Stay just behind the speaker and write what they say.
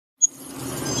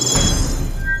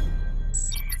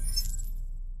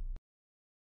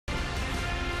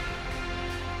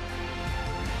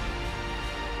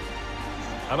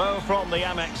Hello from the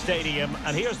Amex Stadium,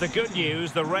 and here's the good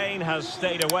news, the rain has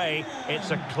stayed away.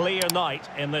 It's a clear night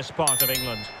in this part of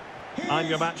England. I'm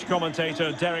your match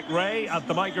commentator Derek Ray at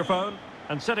the microphone,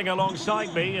 and sitting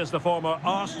alongside me is the former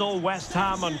Arsenal, West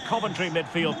Ham and Coventry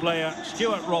midfield player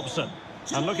Stuart Robson.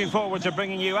 And looking forward to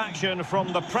bringing you action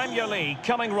from the Premier League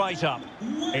coming right up.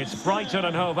 It's Brighton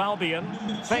and Hove Albion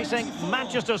facing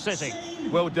Manchester City.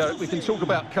 Well, Derek, we can talk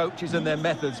about coaches and their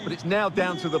methods, but it's now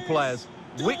down to the players.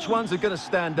 Which ones are going to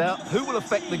stand out, who will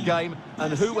affect the game,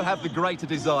 and who will have the greater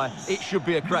desire? It should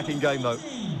be a cracking game, though.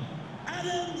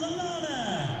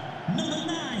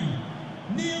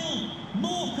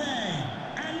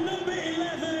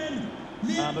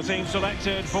 And the team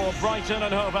selected for Brighton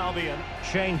and Hove Albion.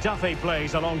 Shane Duffy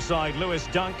plays alongside Lewis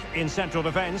Dunk in central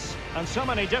defence. And so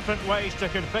many different ways to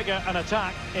configure an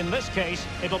attack. In this case,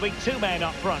 it'll be two men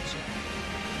up front.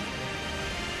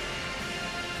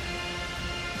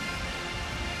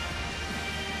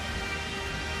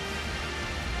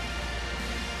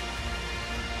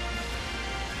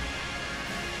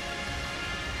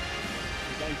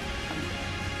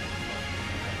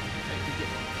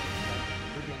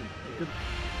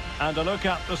 And a look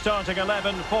at the starting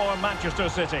 11 for Manchester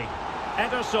City.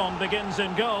 Ederson begins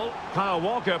in goal. Kyle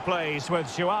Walker plays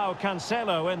with Joao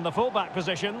Cancelo in the fullback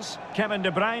positions. Kevin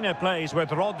De Bruyne plays with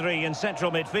Rodri in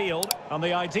central midfield. And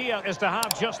the idea is to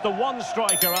have just the one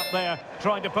striker up there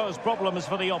trying to pose problems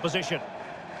for the opposition.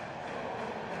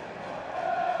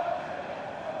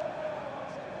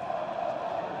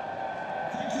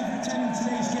 Thank you for attending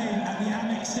today's game at the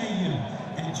Amex Stadium.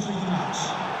 Enjoy the match.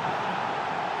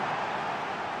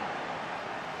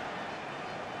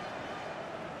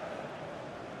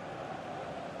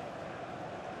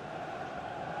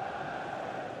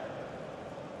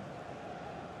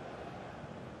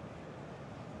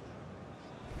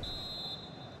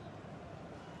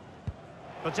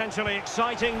 Potentially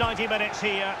exciting 90 minutes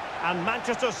here, and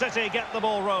Manchester City get the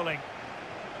ball rolling.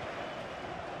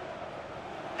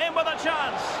 In with a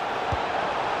chance.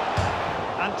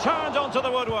 And turned onto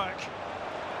the woodwork.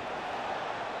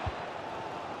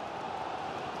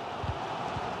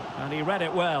 And he read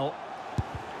it well.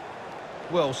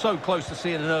 Well, so close to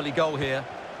seeing an early goal here.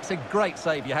 It's a great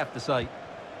save, you have to say.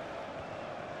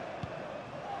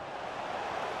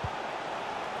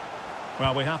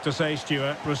 Well, we have to say,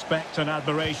 Stuart, respect and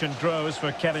admiration grows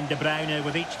for Kevin De Bruyne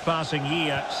with each passing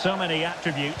year. So many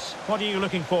attributes. What are you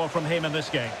looking for from him in this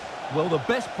game? Well, the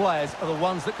best players are the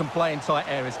ones that can play in tight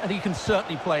areas, and he can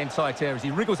certainly play in tight areas.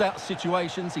 He wriggles out of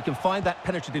situations, he can find that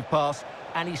penetrative pass,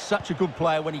 and he's such a good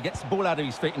player when he gets the ball out of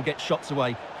his feet and gets shots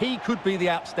away. He could be the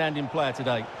outstanding player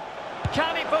today.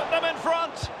 Can he put them in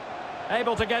front?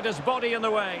 Able to get his body in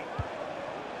the way.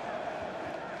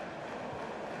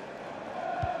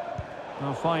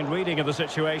 A fine reading of the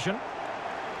situation.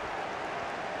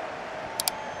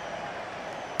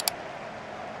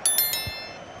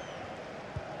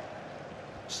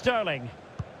 Sterling.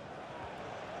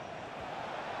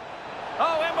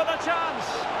 Oh, in with a chance.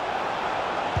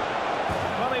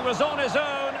 Well, he was on his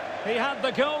own. He had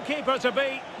the goalkeeper to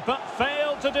beat, but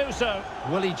failed to do so.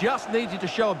 Well, he just needed to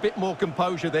show a bit more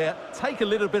composure there. Take a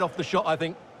little bit off the shot, I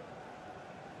think.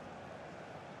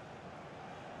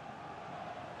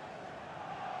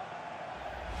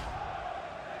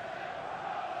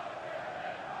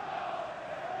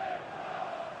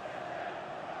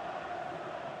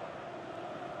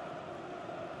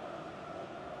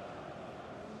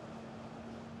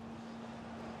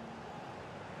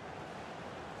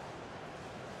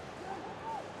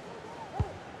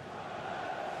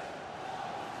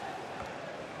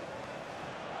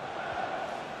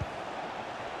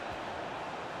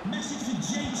 Message to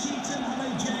Jay Cheatham.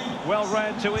 Hello, Jay. Well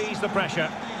read to ease the pressure.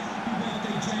 Happy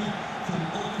birthday, Jay, from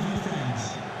all of your friends.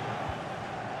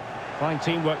 Fine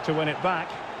teamwork to win it back.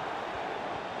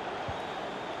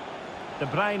 De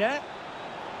Bruyne.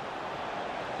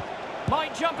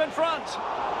 Might jump in front.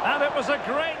 And it was a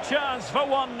great chance for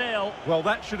 1-0. Well,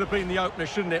 that should have been the opener,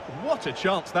 shouldn't it? What a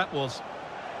chance that was.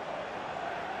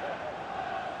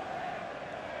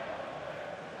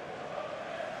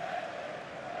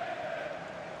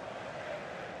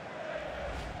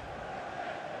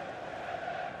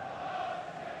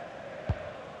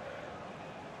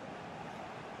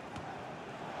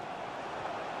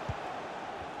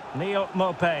 Neil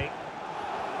Maupay.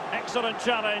 Excellent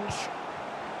challenge.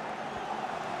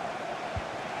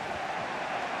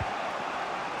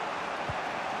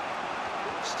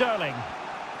 Sterling.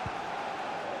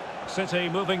 City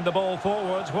moving the ball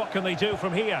forwards. What can they do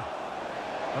from here?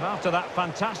 And after that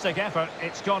fantastic effort,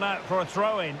 it's gone out for a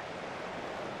throw-in.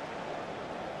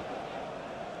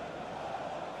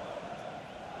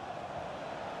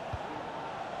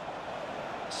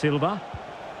 Silva.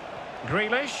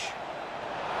 Grealish.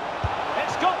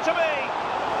 It's got to be!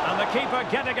 And the keeper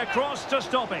getting across to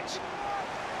stop it.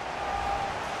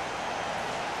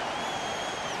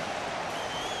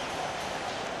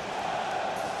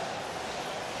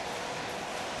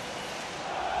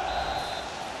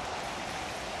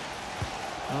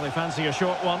 Well, they fancy a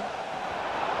short one.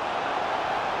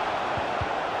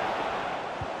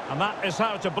 And that is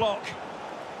how to block.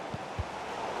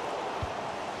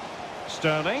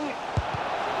 Sterling.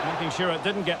 Making sure it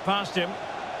didn't get past him.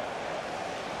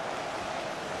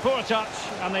 Poor touch,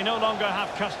 and they no longer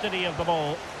have custody of the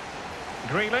ball.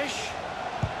 Grealish.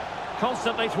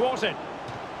 Constantly thwarted.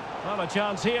 Well, a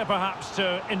chance here, perhaps,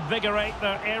 to invigorate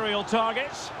their aerial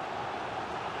targets.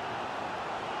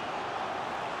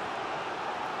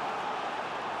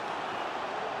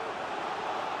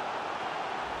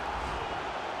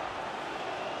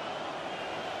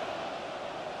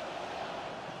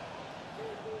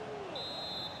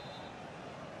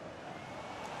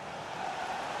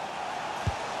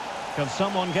 Can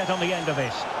someone get on the end of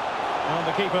this? Well,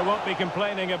 the keeper won't be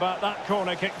complaining about that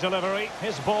corner kick delivery.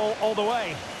 His ball all the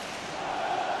way.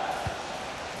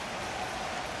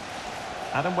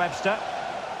 Adam Webster.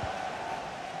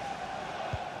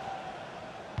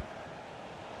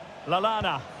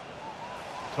 Lallana.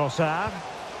 Trossard.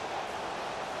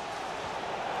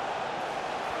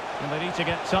 And they need to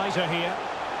get tighter here.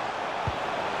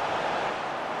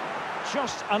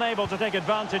 Just unable to take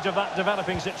advantage of that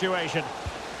developing situation.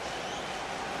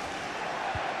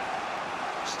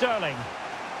 Sterling.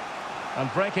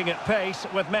 And breaking at pace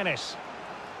with menace.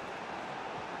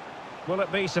 Will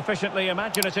it be sufficiently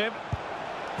imaginative?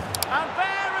 And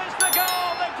there is the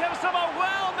goal that gives them a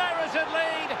well-merited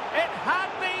lead. It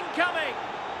had been coming.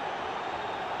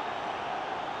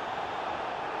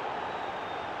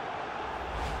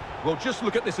 Well, just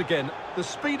look at this again. The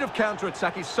speed of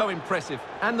counter-attack is so impressive,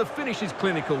 and the finish is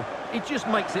clinical. It just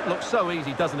makes it look so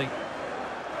easy, doesn't it?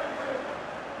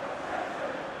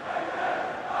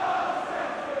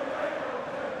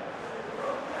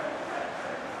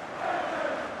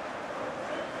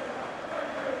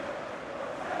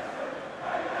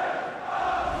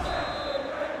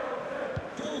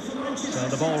 So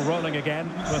the ball rolling again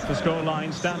with the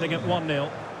scoreline standing at 1-0.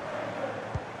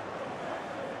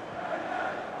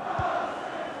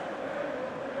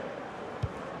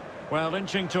 Well,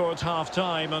 inching towards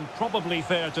half-time, and probably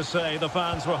fair to say the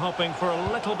fans were hoping for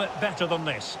a little bit better than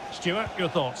this. Stuart, your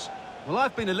thoughts? Well,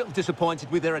 I've been a little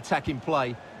disappointed with their attacking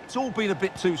play. It's all been a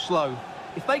bit too slow.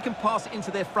 If they can pass it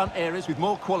into their front areas with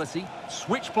more quality,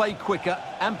 switch play quicker,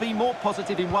 and be more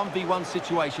positive in 1v1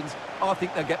 situations, I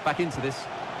think they'll get back into this.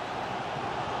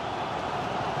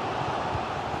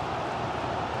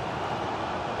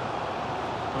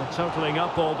 Well, totalling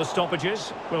up all the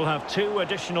stoppages, we'll have 2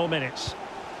 additional minutes.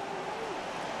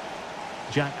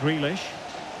 Jack Grealish.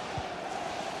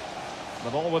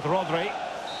 The ball with Rodri.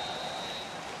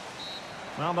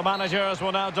 Well, the managers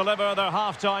will now deliver their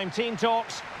half-time team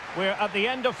talks. We're at the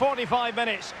end of 45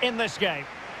 minutes in this game.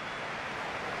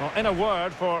 Well, in a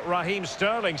word for Raheem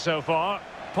Sterling so far,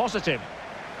 positive.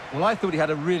 Well, I thought he had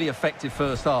a really effective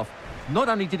first half. Not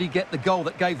only did he get the goal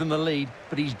that gave them the lead,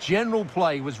 but his general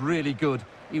play was really good.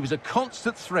 He was a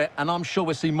constant threat, and I'm sure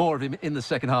we'll see more of him in the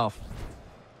second half.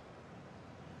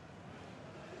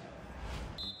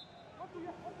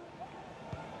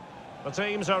 The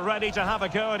teams are ready to have a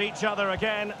go at each other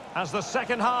again as the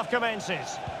second half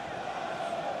commences.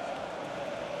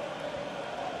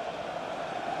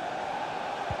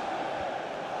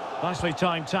 Nicely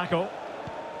timed tackle.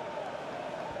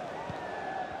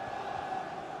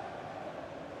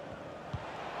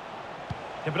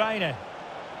 De Bruyne.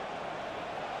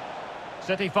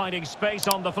 City finding space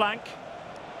on the flank.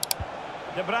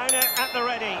 De Bruyne at the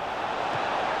ready.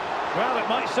 Well, it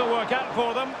might still work out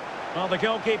for them. Well, the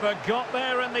goalkeeper got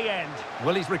there in the end.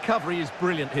 Well, his recovery is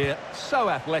brilliant here. So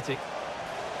athletic.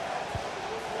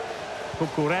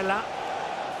 Cucurella.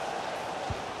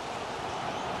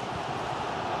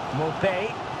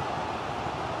 Mopé.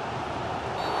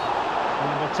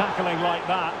 And with tackling like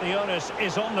that, the onus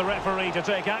is on the referee to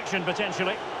take action,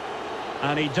 potentially.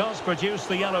 And he does produce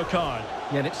the yellow card.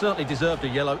 Yeah, and it certainly deserved a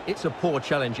yellow. It's a poor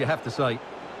challenge, you have to say.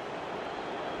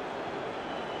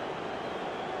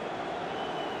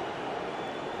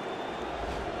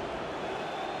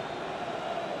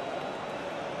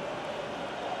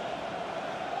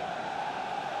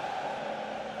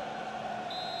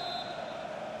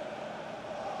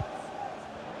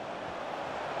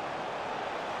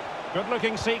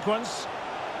 Good-looking sequence.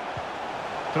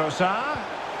 Trossard.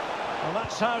 Well,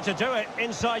 that's how to do it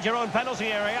inside your own penalty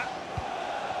area.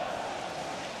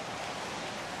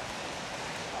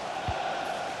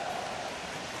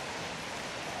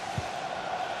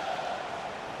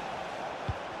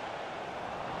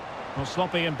 Well,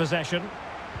 sloppy in possession.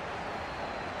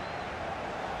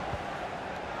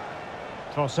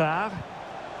 Trossard.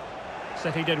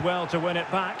 City did well to win it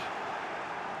back.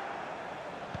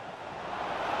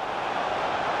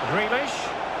 Grealish.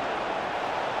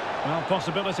 Well,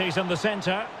 possibilities in the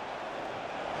centre.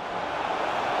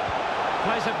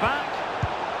 Plays it back.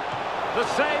 The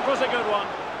save was a good one.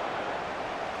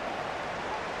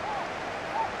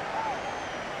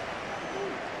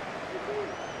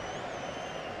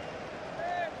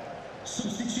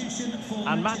 Substitution for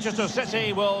And Manchester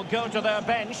City will go to their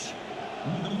bench.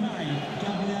 Number 9,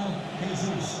 Gabriel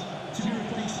Jesus, to be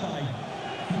replaced by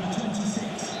number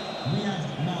 26, Riyad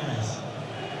Mahrez.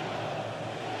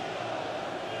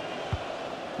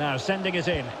 Now sending it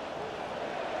in.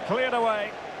 Cleared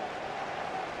away.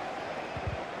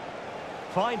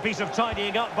 Fine piece of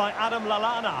tidying up by Adam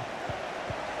Lallana.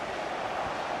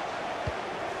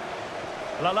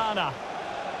 Lallana.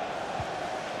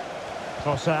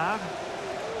 Trossard.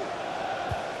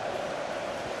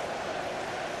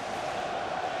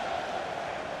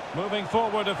 Moving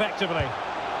forward effectively.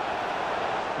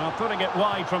 Well, putting it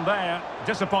wide from there.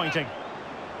 Disappointing.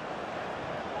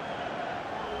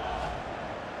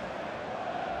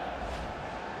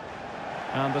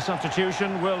 And the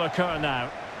substitution will occur now.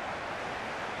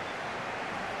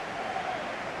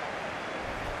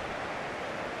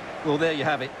 Well, there you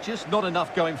have it. Just not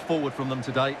enough going forward from them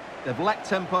today. They've lacked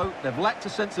tempo, they've lacked a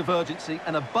sense of urgency,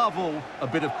 and above all, a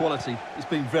bit of quality. It's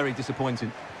been very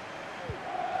disappointing.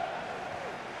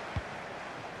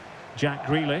 Jack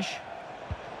Grealish.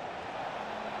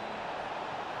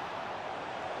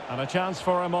 And a chance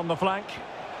for him on the flank.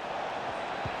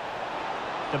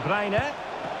 De Bruyne.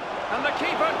 And the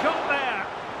keeper got there.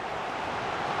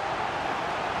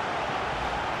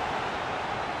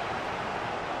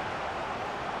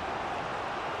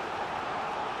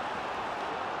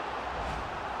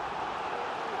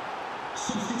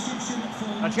 Substitution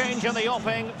for A change in the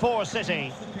offing for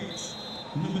City. the pitch.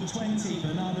 Number 20,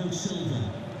 Bernardo Silva.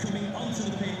 Coming onto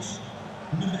the pitch,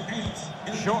 number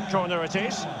 8. Short corner it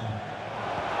is.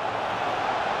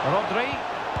 Rodri.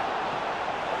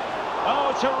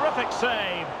 Oh, terrific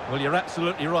save. Well, you're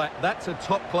absolutely right. That's a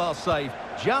top-class save.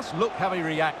 Just look how he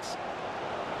reacts.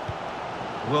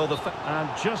 Well, And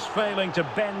just failing to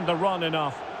bend the run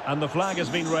enough. And the flag has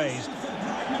been raised.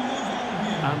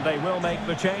 And they will make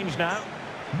the change now.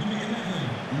 Number 11,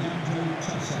 Leandro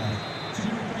Trossard. To be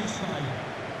replaced by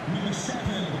number 7,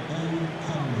 Owen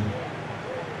Conley.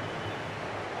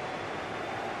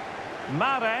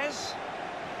 Mahrez.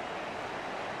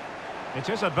 It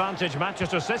is advantage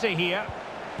Manchester City here.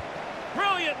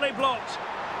 Brilliantly blocked.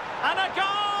 And a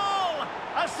goal!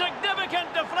 A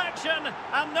significant deflection.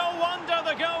 And no wonder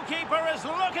the goalkeeper is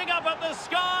looking up at the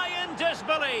sky in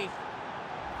disbelief.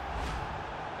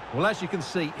 Well, as you can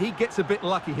see, he gets a bit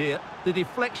lucky here. The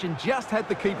deflection just had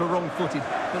the keeper wrong-footed,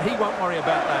 but he won't worry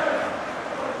about that.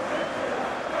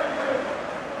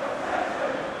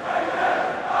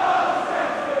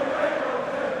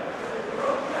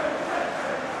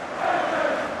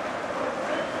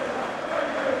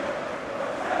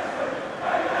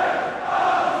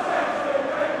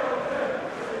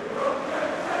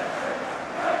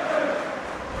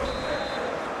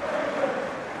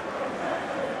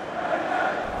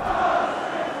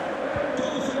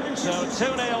 So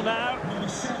 2-0 now. Number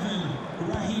 7,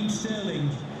 Raheem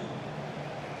Sterling.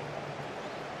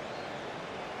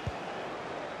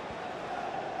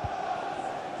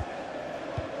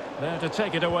 There to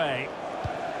take it away.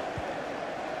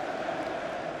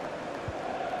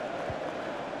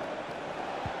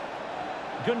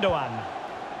 Gundogan.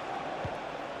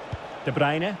 De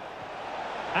Bruyne.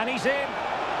 And he's in.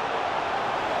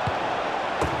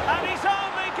 And he's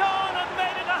only gone and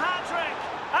made it a hat-trick.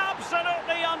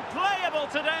 Absolutely unplayable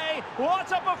today.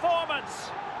 What a performance.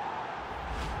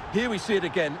 Here we see it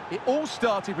again. It all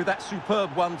started with that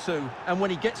superb 1-2, and when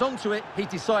he gets onto it, he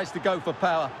decides to go for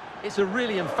power. It's a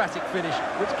really emphatic finish,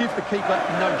 which gives the keeper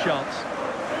no chance.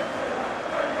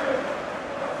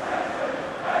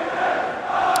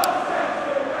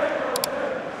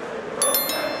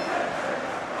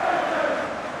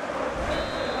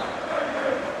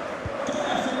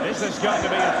 This is going to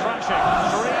be a thrashing.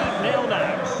 3-0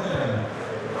 now.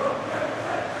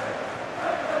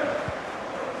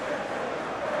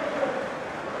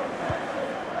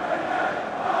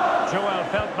 Joel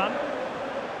Feldman.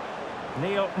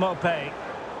 Neil Maupay.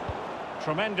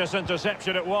 Tremendous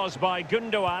interception it was by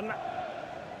Gundogan.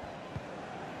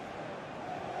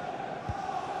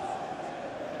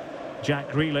 Jack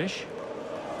Grealish.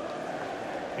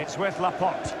 It's with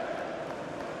Laporte.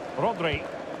 Rodri.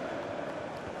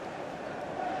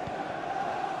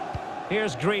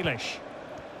 Here's Grealish.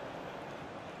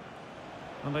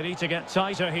 And they need to get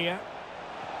tighter here.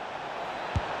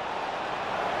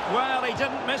 Well, he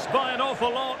didn't miss by an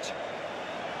awful lot.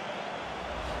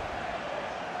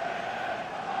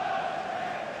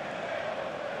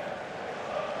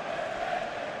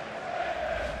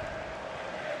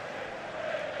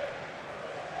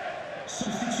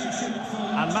 Substitution for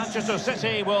And Manchester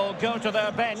City will go to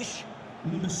their bench.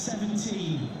 number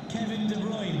 17, Kevin De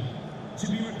Bruyne, to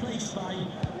be replaced by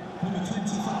number 25,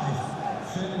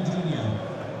 Fernandinho.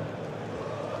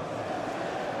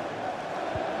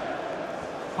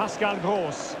 Pascal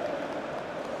Gross.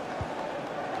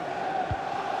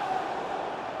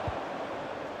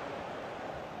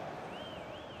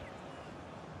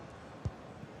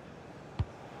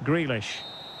 Grealish.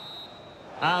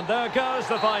 And there goes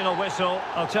the final whistle.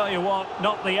 I'll tell you what,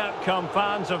 not the outcome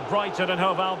fans of Brighton and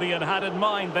Hove Albion had in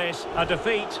mind this, a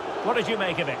defeat. What did you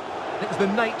make of it? It was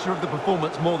the nature of the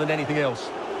performance more than anything else.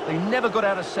 They never got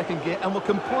out of second gear and were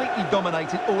completely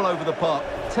dominated all over the park.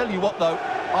 Tell you what, though,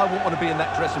 I wouldn't want to be in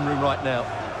that dressing room right now.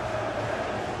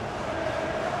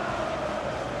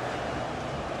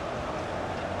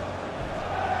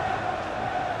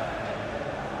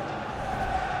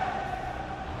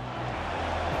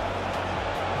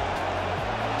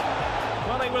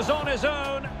 Well, he was on his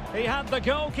own. He had the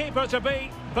goalkeeper to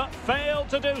beat, but failed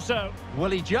to do so.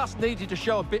 Well, he just needed to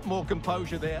show a bit more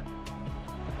composure there.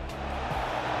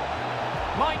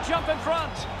 Might jump in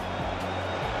front.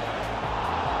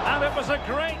 And it was a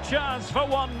great chance for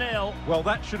 1-0. Well,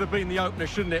 that should have been the opener,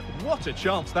 shouldn't it? What a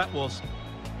chance that was.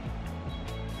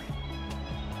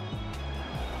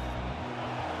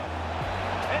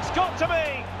 It's got to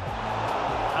be.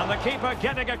 And the keeper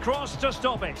getting across to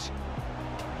stop it.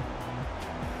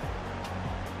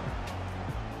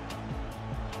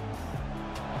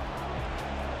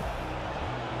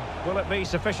 Will it be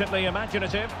sufficiently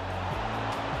imaginative?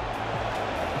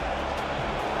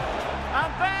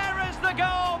 And there is the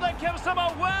goal that gives them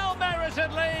a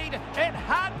well-merited lead. It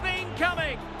had been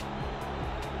coming.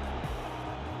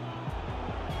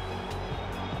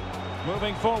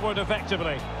 Moving forward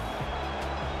effectively.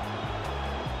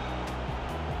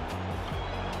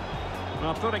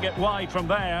 Well, putting it wide from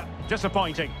there,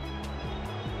 disappointing.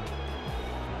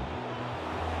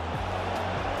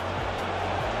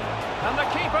 And the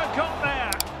keeper got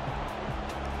there.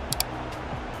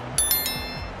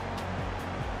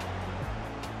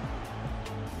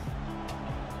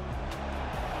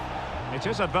 It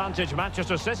is advantage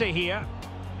Manchester City here.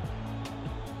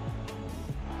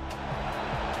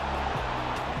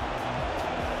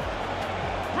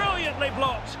 Brilliantly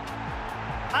blocked.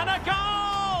 And a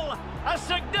goal! A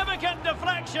significant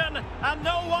deflection. And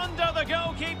no wonder the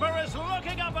goalkeeper is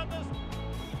looking up at this.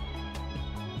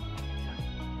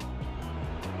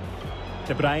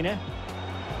 De Bruyne.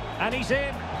 And he's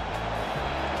in.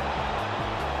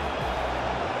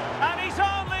 And he's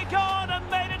only gone and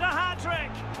made it a hat-trick.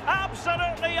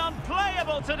 Absolutely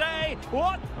unplayable today.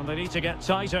 What? And they need to get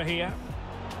tighter here.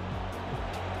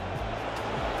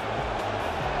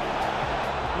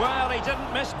 Well, he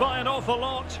didn't miss by an awful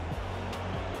lot.